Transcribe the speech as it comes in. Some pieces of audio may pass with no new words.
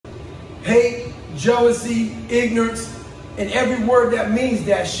hate, jealousy, ignorance, and every word that means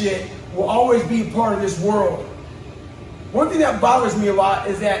that shit will always be a part of this world. One thing that bothers me a lot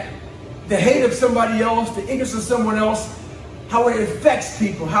is that the hate of somebody else, the ignorance of someone else, how it affects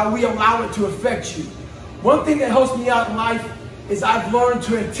people, how we allow it to affect you. One thing that helps me out in life is I've learned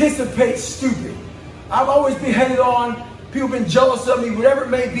to anticipate stupid. I've always been headed on, people have been jealous of me, whatever it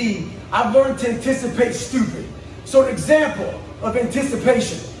may be. I've learned to anticipate stupid. So an example of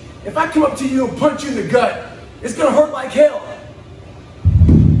anticipation. If I come up to you and punch you in the gut, it's gonna hurt like hell.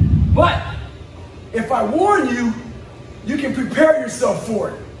 But if I warn you, you can prepare yourself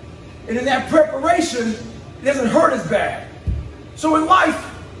for it. And in that preparation, it doesn't hurt as bad. So in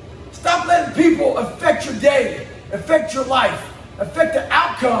life, stop letting people affect your day, affect your life, affect the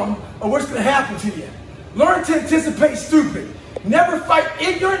outcome of what's gonna happen to you. Learn to anticipate stupid. Never fight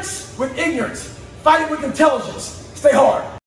ignorance with ignorance. Fight it with intelligence. Stay hard.